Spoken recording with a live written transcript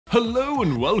Hello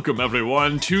and welcome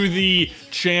everyone to the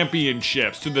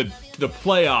championships, to the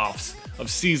playoffs of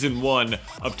Season 1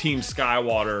 of Team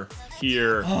Skywater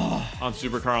here on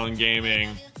Super Carlin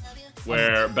Gaming,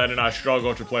 where Ben and I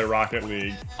struggle to play Rocket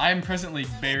League. I am presently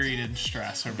buried in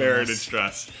stress. Buried in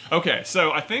stress. Okay,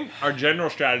 so I think our general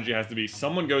strategy has to be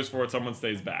someone goes for it, someone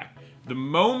stays back. The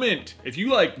moment, if you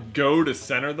like go to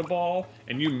center the ball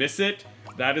and you miss it,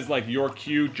 that is like your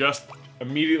cue, just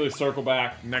immediately circle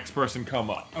back, next person come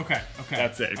up. Okay.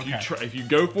 That's it. If you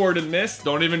go for it and miss,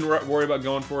 don't even worry about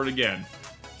going for it again.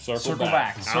 Circle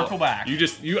back. Circle back.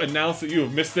 You announce that you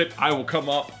have missed it. I will come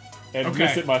up and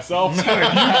miss it myself. So you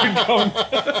can go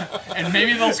and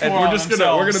maybe they'll score. And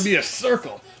we're gonna be a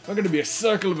circle. We're gonna be a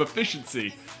circle of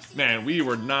efficiency. Man, we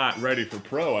were not ready for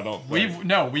pro, I don't think.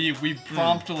 We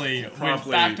promptly went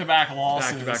back-to-back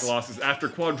losses. Back-to-back losses after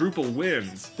quadruple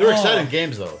wins. They're exciting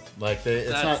games though. Like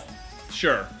it's not.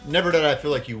 Sure. Never did I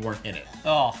feel like you weren't in it.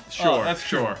 Sure. That's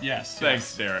true. Sure. Yes.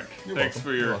 Thanks, Derek. Thanks welcome.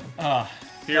 for your. You're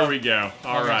Here we go.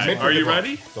 All right. Are you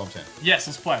ready? Yes,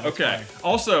 let's play. Okay.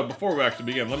 Also, before we actually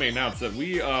begin, let me announce that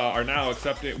we are now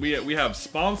accepting. We have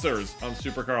sponsors on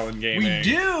Super Carlin Gaming. We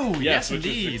do. Yes, which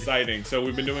indeed. is exciting. So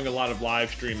we've been doing a lot of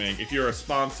live streaming. If you're a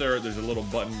sponsor, there's a little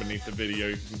button beneath the video.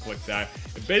 You can click that.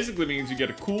 It basically means you get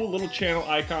a cool little channel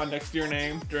icon next to your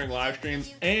name during live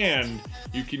streams, and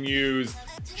you can use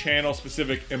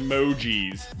channel-specific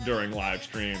emojis during live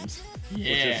streams.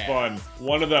 Yeah. Which is fun.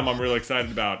 One of them I'm really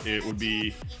excited about. It would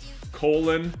be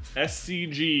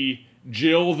 :SCG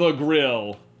Jill the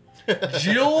Grill.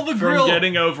 Jill the Grill. From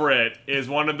Getting Over It is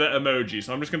one of the emojis.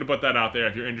 So I'm just going to put that out there.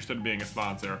 If you're interested in being a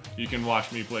sponsor, you can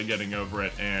watch me play Getting Over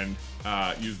It and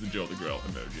use the Jill the Grill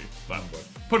emoji. But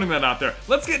putting that out there.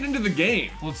 Let's get into the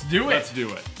game. Let's do it. Let's do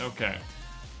it. Okay.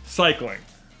 Cycling.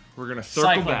 We're gonna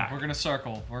circle back. We're gonna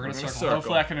circle.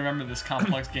 Hopefully I can remember this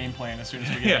complex game plan as soon as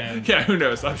we get in. Yeah, who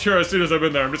knows? I'm sure as soon as I've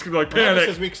been there, I'm just gonna be like, Well, panic.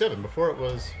 this is week 7. Before it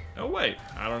was. Oh wait,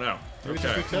 I don't know. Maybe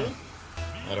it's week 7?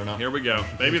 I don't know. Here we go.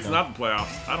 Maybe it's not the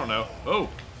playoffs. I don't know. Oh,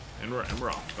 and we're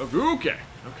off. Okay.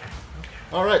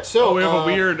 All right, so we have a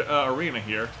weird arena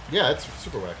here. Yeah, it's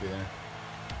super wacky there.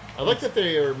 I like that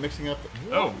they are mixing up.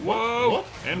 Whoa! What?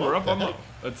 And What we're up the on the. heck?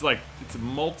 It's like it's a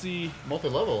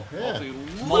multi-level. Yeah.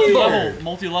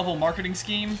 Multi-level marketing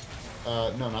scheme.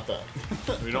 No, not that.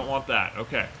 We don't want that.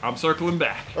 Okay, I'm circling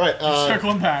back. All right.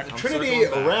 Circling back. Trinity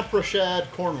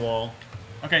Ramprashad Cornwall.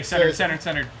 Okay,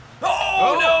 centered.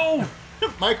 Oh no!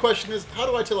 My question is, how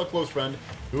do I tell a close friend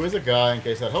who is a guy, in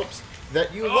case that helps,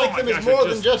 that you Oh like my them gosh, as more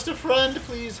than just a friend?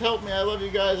 Please help me. I love you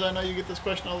guys. I know you get this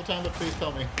question all the time, but please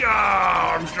tell me.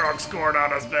 Armstrong scored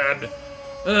on us, Ben.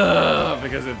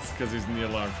 Because he's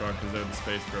Neil Armstrong, because they're the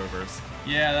Space Rovers.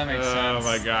 Yeah, that makes sense. Oh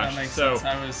my gosh. That makes so,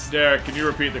 sense. Derek, can you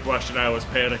repeat the question? I was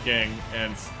panicking,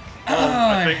 and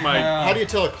I think How do you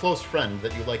tell a close friend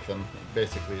that you like them,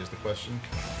 basically, is the question.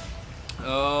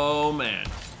 Oh, man.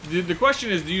 The question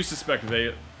is, do you suspect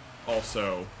they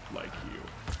also like you?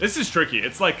 This is tricky.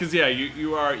 It's like, because, yeah,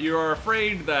 you are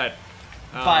afraid that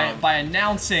by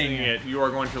announcing it, you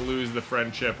are going to lose the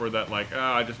friendship, or that, like, oh,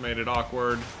 I just made it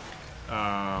awkward.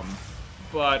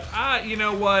 But you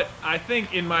know what? I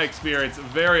think in my experience,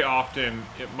 very often,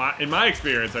 in my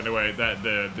experience anyway, that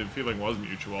the feeling was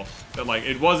mutual. That like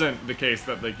it wasn't the case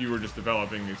that like you were just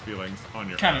developing these feelings on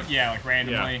your own. Like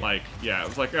randomly. It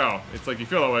was like, oh, it's like you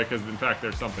feel that way because in fact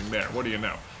there's something there. What do you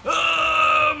know?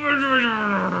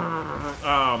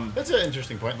 That's an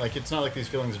interesting point. Like it's not like these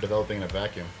feelings are developing in a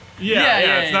vacuum.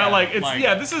 It's not like it's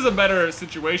this is a better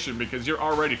situation because you're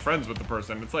already friends with the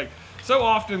person. It's like so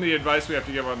often the advice we have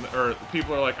to give or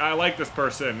people are like, I like this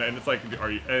person, and it's like,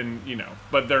 are you? And you know,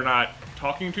 but they're not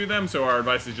talking to them, so our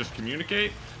advice is just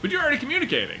communicate. But you're already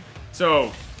communicating,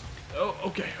 so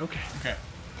okay.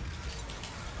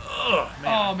 Oh man,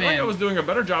 I feel like I was doing a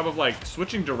better job of like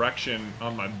switching direction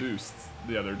on my boosts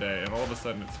the other day, and all of a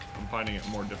sudden I'm finding it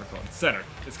more difficult. Center,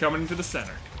 it's coming into the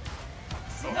center.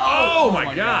 Oh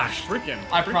my gosh! Freaking!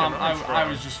 I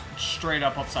was just straight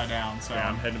up upside down. So yeah,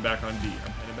 I'm heading back on D.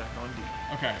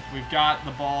 Okay, we've got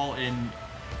the ball in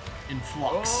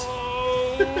flux.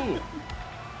 Oh!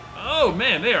 Oh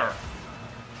man, they are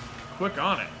quick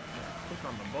on it. Quick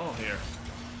on the ball here.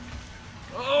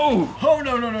 Oh! Oh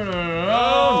no!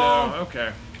 Oh no!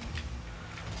 Okay.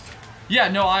 Yeah,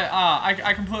 no,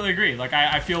 I completely agree. Like,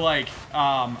 I feel like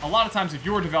a lot of times if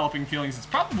you're developing feelings, it's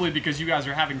probably because you guys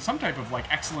are having some type of,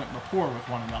 like, excellent rapport with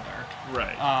one another.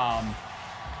 Right.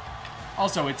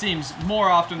 Also, it seems more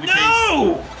often the case...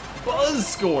 No! Buzz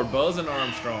scored. Buzz and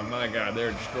Armstrong. My God,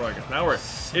 they're destroying us. Now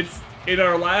in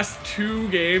our last 2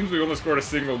 games, we only scored a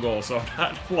single goal, so I'm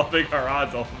not loving our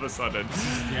odds all of a sudden.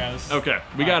 Yeah. Okay,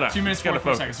 we got it. 2 minutes,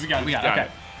 44 seconds. We got it. Okay.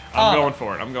 I'm going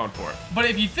for it. I'm going for it. But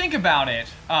if you think about it,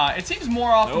 it seems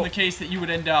more often the case that you would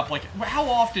end up, like, how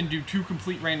often do two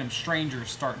complete random strangers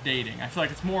start dating? I feel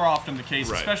like it's more often the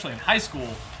case, especially in high school,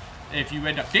 if you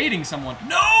end up dating someone.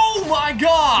 No, my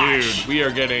gosh! Dude, we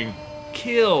are getting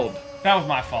killed. That was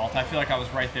my fault. I feel like I was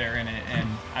right there in it, and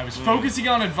I was focusing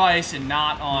on advice and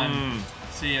not on...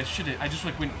 See, I just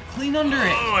like went clean under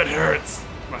it. Oh, it hurts.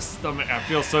 My stomach, I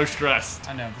feel so stressed.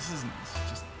 I know, this is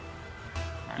just...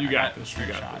 Right, you got the this, straight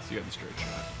you got shot. this. You got the straight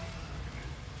shot.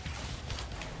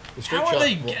 The straight How are shot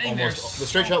they will getting there almost, the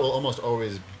straight shot will almost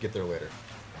always get there later.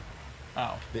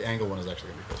 Oh. The angle one is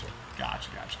actually going to be closer. Gotcha.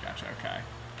 Okay.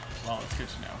 Well, it's good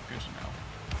to know.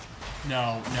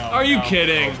 No. Are you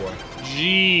kidding? Oh, boy.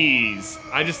 Jeez.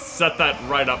 I just set that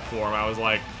right up for him. I was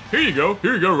like, here you go,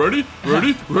 ready,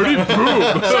 boom. Centered!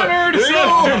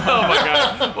 Oh my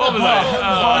god. What was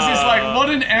that? He's like, what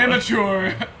an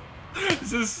amateur.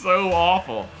 This is so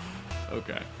awful.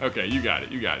 Okay, you got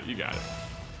it.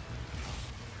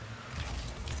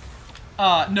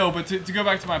 No, but to go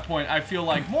back to my point, I feel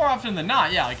like more often than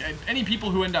not, yeah, like any people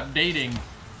who end up dating,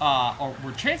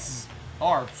 where chances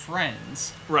are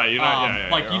friends. Right, you're not,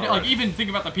 like even think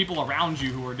about the people around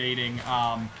you who are dating.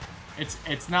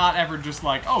 It's not ever just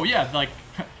like, oh yeah, like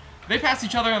they passed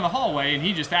each other in the hallway and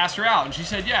he just asked her out and she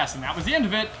said yes and that was the end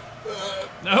of it.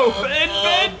 No, Ben.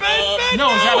 No,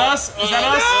 is that us? Is that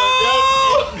us?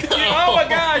 Oh my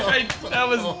gosh,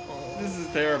 this is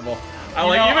terrible. I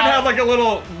even had like a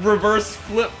little reverse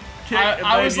flip kick.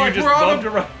 I was like, we're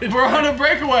on a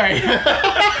breakaway.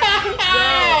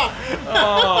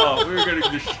 Oh, we were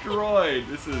getting destroyed.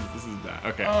 This is bad.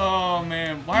 Okay. Oh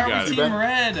man, why are we team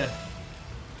red?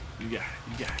 You got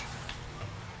it.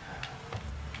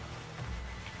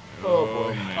 Oh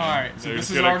boy. Man. All right, so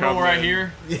this is our goal right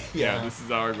here. Yeah, this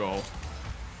is our goal.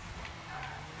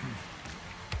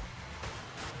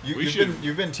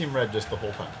 You've been team red just the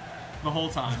whole time. The whole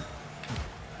time.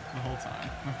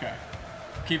 Okay.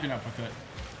 Keeping up with it.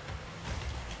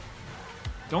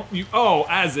 Don't you? Oh,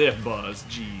 as if, Buzz.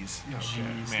 Jeez.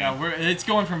 Jeez. Man. Now it's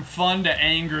going from fun to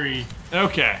angry.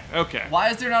 Okay. Why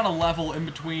is there not a level in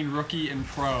between rookie and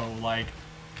pro, like,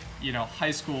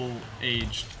 high school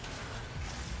aged?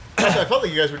 I felt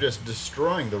like you guys were just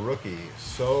destroying the rookie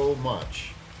so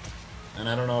much, and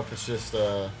I don't know if it's just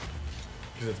because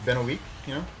it's been a week,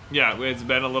 Yeah, it's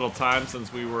been a little time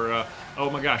since we were. Oh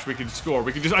my gosh, we could score.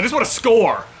 I just want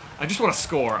to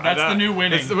score. That's the new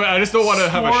winning. I just don't want to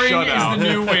have a shutout. Scoring is the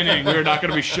new winning. We're not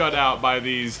going to be shut out by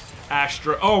these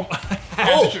Astro. Oh,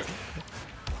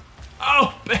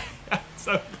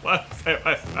 so close.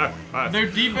 Their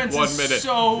defense 1 is minute.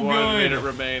 so good. 1 minute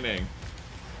remaining.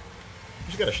 You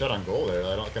just got a shot on goal there.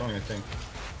 I don't even think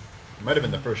it might have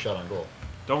been the first shot on goal.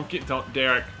 Don't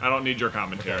Derek. I don't need your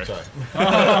commentary. Okay, sorry.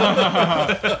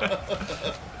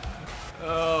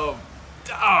 Oh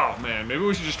man, maybe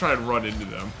we should just try and run into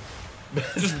them.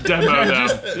 Just demo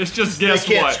them. It's just guess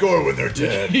They can't what? score when they're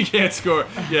dead. You can't score.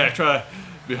 Yeah, try.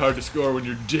 Be hard to score when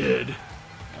you're dead.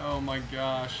 Oh my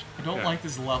gosh, I don't like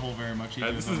this level very much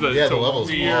either. This is the level's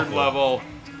weird awful. level.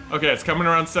 Okay, it's coming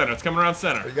around center. You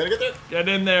gotta get there. Get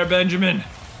in there, Benjamin.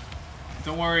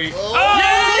 Don't worry. Oh,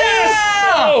 yes!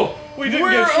 Oh, we didn't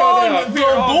We're get shut on out. the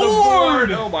We're on board!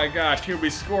 the board. Oh my gosh, here we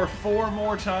score 4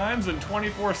 more times in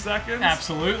 24 seconds.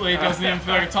 Absolutely, it doesn't even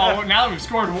feel like a tall. Now that we've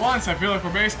scored once, I feel like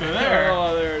we're basically there.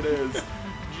 Oh, there it is.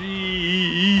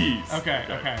 Jeez. Okay.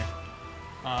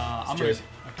 I'm Cheers. ready.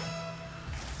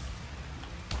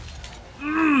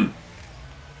 Come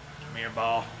here,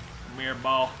 ball.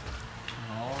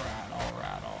 All right.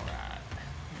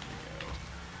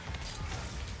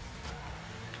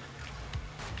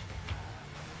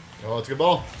 Oh, it's a good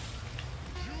ball.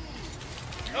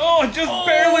 Oh, I just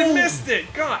barely missed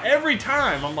it. God, every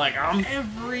time I'm like,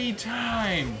 Every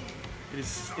time. It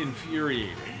is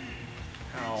infuriating.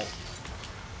 How?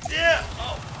 Yeah.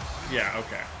 Oh. Yeah.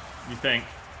 Okay. You think?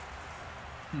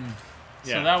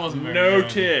 So that wasn't very no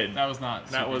good. kid. That was not.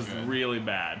 That super was good. really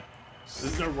bad. This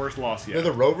is their worst loss yet. They're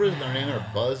the Rovers. Their name are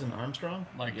Buzz and Armstrong.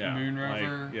 Like yeah, Moon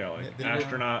Rover. like they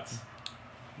astronauts.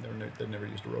 They've never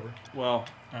used a rover. Well,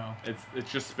 Oh.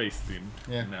 it's just space themed.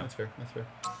 Yeah, No. that's fair.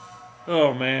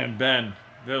 Oh man, Ben,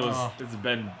 Oh.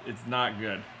 it's not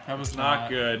good. That was Not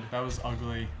good. That was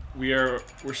ugly. We're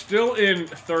still in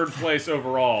 3rd place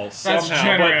overall somehow.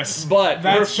 generous. But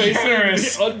That's we're facing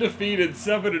generous. the undefeated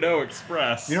 7-0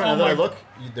 Express. You know, Oh now that I my- look,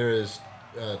 there is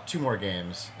 2 more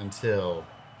games until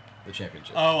the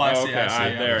championship. Oh, I see. okay, I see.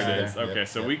 alright, there see it there. is. Okay, Yep,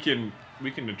 so yep.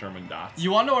 we can determine dots. You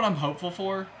want to know what I'm hopeful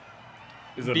for?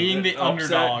 Is it Being an the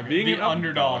upset? underdog. Being the an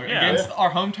underdog yeah. against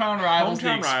our hometown rivals, the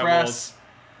Hometown Express. rivals.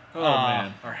 Oh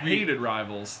man, our hated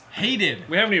rivals. Hated.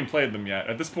 We haven't even played them yet.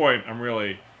 At this point, I'm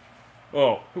really.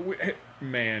 Oh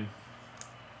man.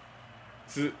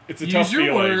 It's a tough feeling. Use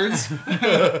your words.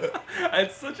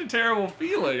 It's such a terrible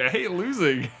feeling. I hate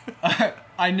losing.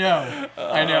 I know.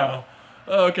 I know.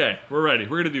 Okay, we're ready.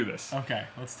 We're gonna do this. Okay,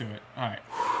 let's do it. All right.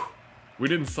 We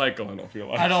didn't cycle, I don't feel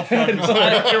like. I don't feel like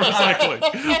we were cycling.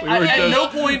 At no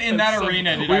point in that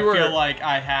arena did I feel like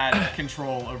I had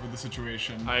control over the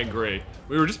situation. I agree.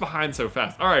 We were just behind so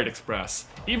fast. All right, Express.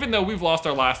 Even though we've lost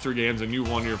our last 3 games and you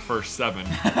won your first 7,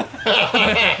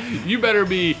 you better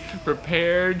be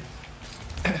prepared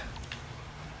to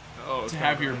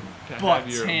have your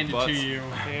butts handed to you. All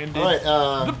right,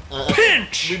 the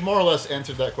pinch! We more or less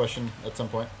answered that question at some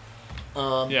point.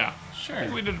 Yeah. Sure. I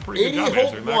think we did a pretty good job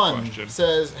answering that question.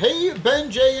 Says, "Hey, Ben,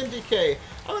 J, and DK.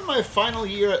 I'm in my final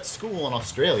year at school in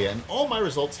Australia, and all my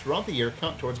results throughout the year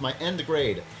count towards my end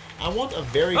grade. I want a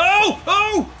very...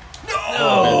 Oh,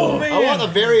 man. I want a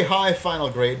very high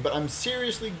final grade, but I'm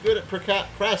seriously good at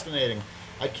procrastinating.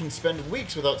 I can spend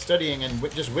weeks without studying and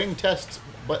just wing tests,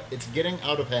 but it's getting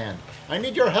out of hand. I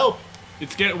need your help."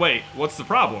 Wait, what's the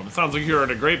problem? It sounds like you're in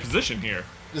a great position here.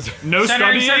 No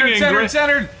studying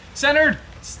and centered.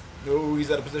 Oh, he's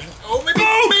out of position. Oh, maybe.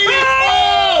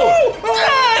 Oh!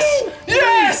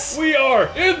 Yes! We are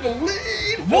in the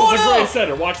lead. That was a great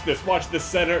center. Watch this. Watch this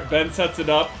center. Ben sets it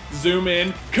up. Zoom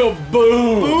in. Kaboom!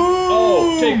 Boom!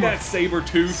 Oh, take that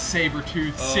Sabretooth.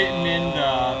 Sabretooth sitting in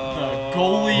the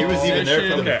goalie. He was even there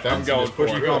for the defense. I'm going for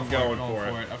it. I'm going for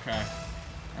it. Okay.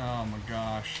 Oh my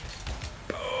gosh.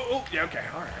 Oh, yeah. Okay.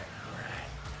 All right.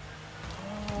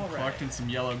 Collecting some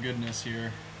yellow goodness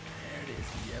here. There it is.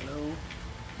 Yellow.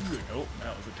 Nope,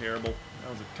 that was a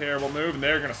terrible move, and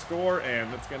they're gonna score,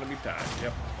 and it's gonna be tied.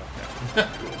 Yep. Okay.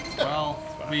 Well,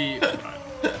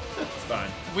 it's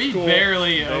fine. We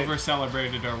barely over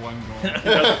celebrated our 1 goal.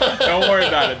 Don't worry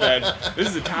about it, Ben. This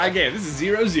is a tie game. This is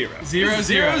 0-0.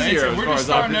 0-0. We're just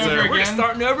starting over again. We're just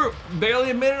starting over.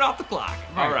 Barely a minute off the clock.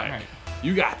 All right.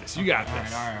 You got this. You got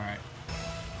this. All right.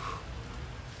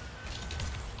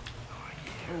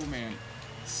 Oh man,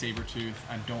 Sabretooth.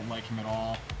 I don't like him at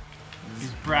all.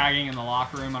 He's bragging in the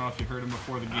locker room. I don't know if you heard him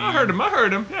before the game. I heard him.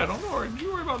 Yeah, don't worry.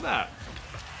 You worry about that.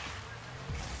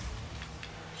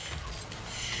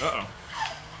 Uh-oh.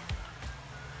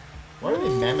 Why are they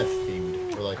mammoth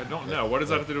themed? Or I don't know. What does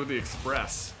that have to do with the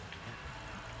Express?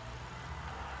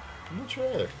 I'm not sure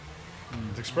either.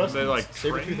 It's Express. They like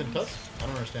Sabretooth and Tusk? I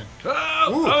don't understand.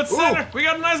 It's center. We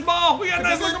got a nice ball. We got a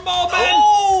nice looking ball, Ben.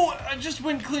 Oh! I just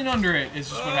went clean under it. It's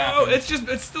just what happened.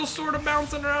 It's still sort of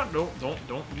bouncing around.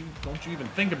 Don't you even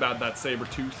think about that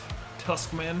Sabretooth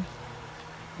Tuskman.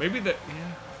 Maybe that.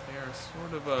 Yeah, they are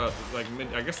sort of like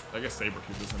I guess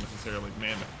Sabretooth isn't necessarily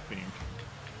mammoth themed,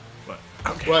 but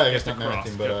okay. Well, I guess not mammoth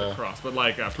themed, but cross, but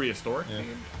like prehistoric yeah.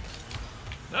 themed.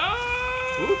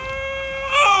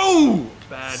 Oh!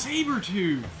 Bad.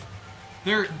 Sabretooth.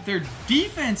 Their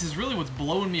defense is really what's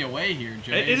blowing me away here,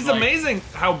 Jay. It is amazing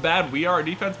how bad we are at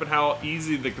defense, but how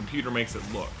easy the computer makes it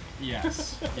look.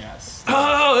 Yes.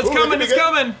 Oh, it's coming! It's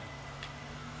coming!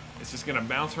 It's just gonna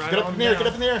bounce right Get up in the air! Get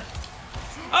up in the air!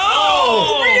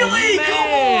 Oh! Really? Man.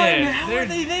 Come on! How are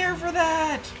they there for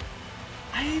that?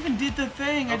 I even did the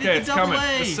thing. I did the double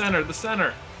A. The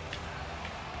center.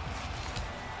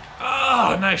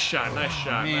 Oh, nice shot! Nice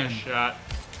shot!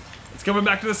 It's coming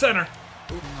back to the center.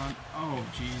 Oh,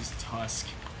 jeez, Tusk.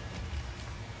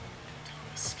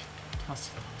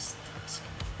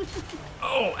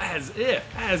 Oh, as if.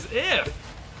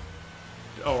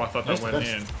 Oh, I thought that went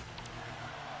in.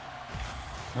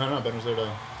 No, Ben was there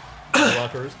to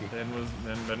block Ruski. Ben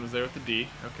was there with the D.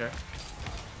 Okay.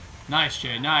 Nice,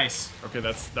 Jay. Nice. Okay,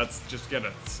 that's just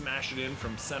gonna smash it in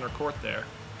from center court there.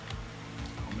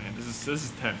 Oh man, this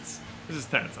is tense. I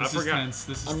forgot. This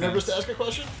is I'm nervous to ask a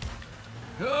question.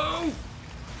 Oh!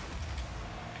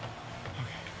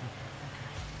 Okay.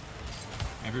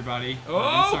 Everybody, against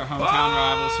our hometown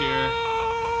rivals here.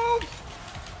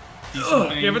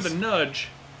 Give it the nudge.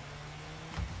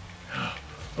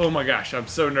 Oh my gosh, I'm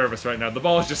so nervous right now. The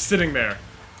ball is just sitting there.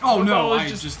 Oh no, I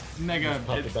just mega.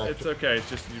 It's okay. It's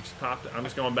just you just popped it. I'm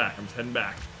just going back. I'm just heading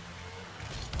back.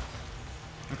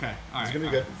 Okay, all right. It's gonna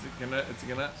be good.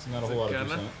 It's not a whole lot of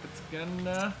percent. It's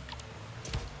gonna.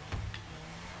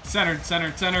 Centered.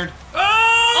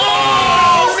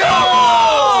 Oh no!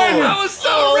 I was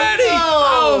so ready. No.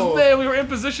 Oh man, we were in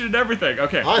position and everything.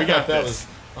 Okay, we got this.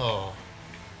 Oh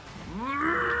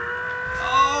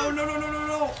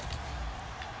no!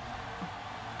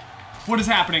 What is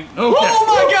happening? Okay. Oh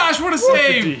my gosh! What a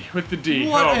save! With the D.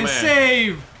 What a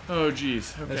save! Oh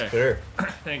jeez. Okay. that's fair.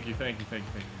 Thank you.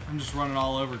 I'm just running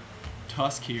all over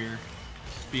Tusk here.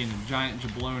 being a giant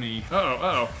jabloni.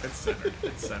 Oh, it's centered.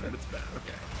 It's centered. It's bad.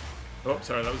 Okay. Oh,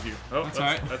 sorry, that was you. Oh, that's all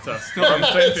right. That's us. Still on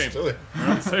the same team. We're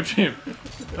on the same team.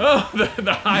 Oh,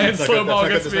 the high and slow ball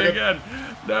gets me again.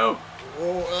 No.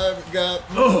 Oh, I've got.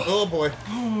 Oh boy.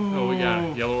 Oh, we got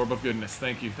it. Yellow orb of goodness.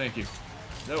 Thank you. Thank you.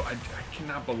 No, I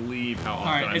cannot believe how often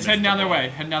All right, it's heading down their way.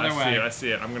 Heading down their way. I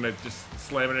see it. I'm gonna just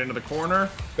slam it into the corner.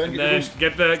 Ben, and then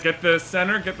get the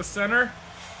center. Get the center.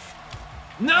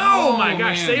 No, oh my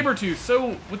gosh, man. Sabretooth.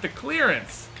 So with the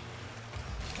clearance.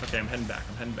 Okay, I'm heading back.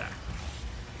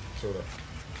 Sort of.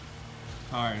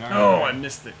 All right. Oh, I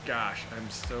missed it. Gosh, I'm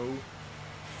so.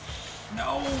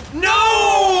 No.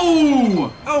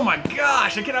 No! Oh my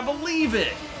gosh, I cannot believe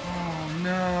it. Oh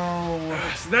no.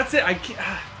 So that's it. I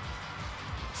can't.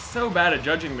 So bad at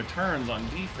judging the turns on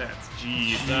defense.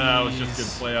 Jeez, that was just good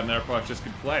play on their part. Just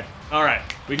good play. All right,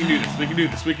 we can do this. We can do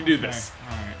this. We can do this.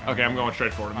 All Okay, I'm going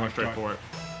straight forward. I'm going straight forward.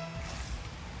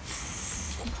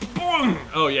 Boom!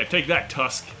 Oh yeah, take that,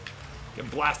 Tusk. Get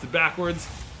blasted backwards.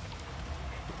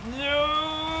 No!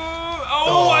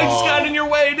 Oh, I just got in your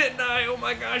way, didn't I? Oh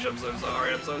my gosh, I'm so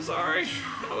sorry. I'm so sorry.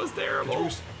 That was terrible.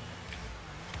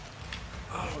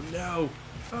 Oh no!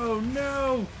 Oh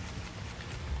no!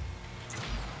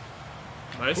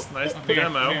 Nice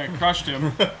demo. I crushed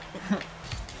him.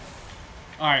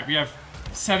 All right, we have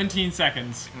 17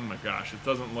 seconds. Oh my gosh, it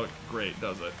doesn't look great,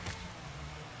 does it?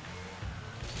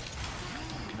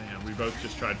 Man, we both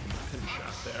just tried for the pin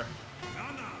shot there.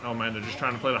 Oh man, they're just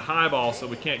trying to play the high ball so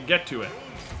we can't get to it.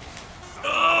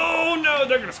 Oh no,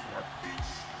 they're gonna score.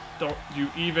 Don't you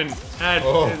even add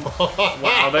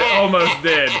Wow, they almost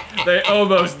did. They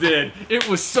almost did. It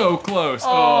was so close.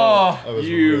 Oh,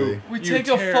 we take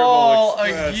a fall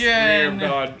again. We're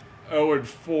gone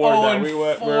 0-4.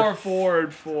 We're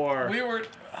 4-4. We were.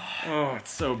 Oh,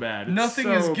 it's so bad. It's Nothing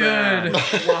so is good.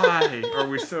 Bad. Why are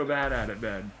we so bad at it,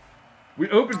 Ben? We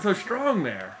opened so strong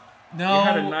there. No. We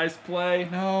had a nice play.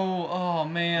 No. Oh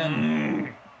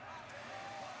man.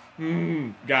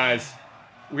 Guys,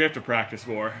 we have to practice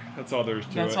more. That's all there is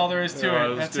to it. That's all there is to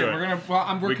it. That's it. We're gonna.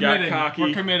 Well, we're we committing. got cocky.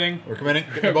 We're committing. We're committing.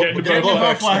 We're getting to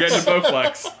BowFlex.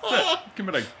 That's it.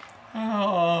 Committing.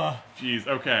 Oh. Jeez.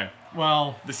 Okay.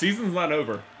 Well. The season's not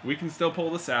over. We can still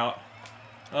pull this out.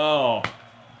 Oh.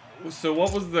 So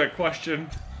what was the question?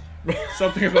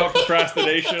 Something about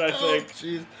procrastination, I think.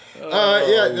 Jeez.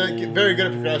 Yeah, they're very good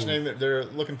at procrastinating. They're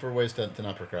looking for ways to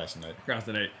not procrastinate.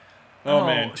 Procrastinate. Oh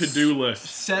man, to-do lists.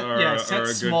 Set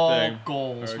small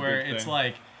goals where it's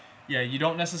like, yeah, you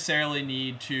don't necessarily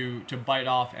need to bite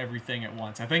off everything at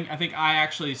once. I think I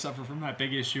actually suffer from that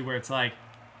big issue where it's like,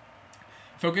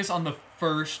 focus on the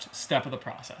first step of the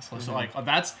process. So like,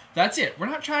 that's it. We're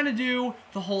not trying to do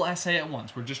the whole essay at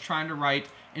once. We're just trying to write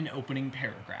an opening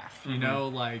paragraph. You know,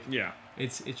 like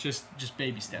it's just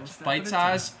baby steps,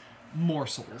 bite-sized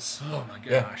morsels. Oh my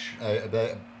gosh.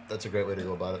 Yeah, that's a great way to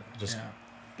go about it. Just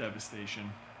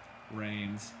devastation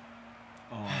reigns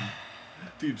on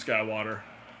Deep Skywater.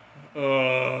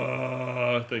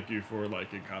 Thank you for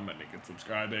liking, commenting, and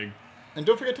subscribing. And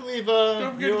don't forget to leave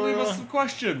us some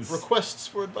questions. Requests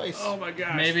for advice. Oh my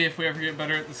gosh. Maybe if we ever get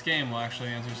better at this game, we'll actually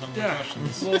answer some of the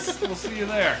questions. We'll see you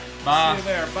there. Bye. See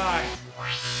you there. Bye.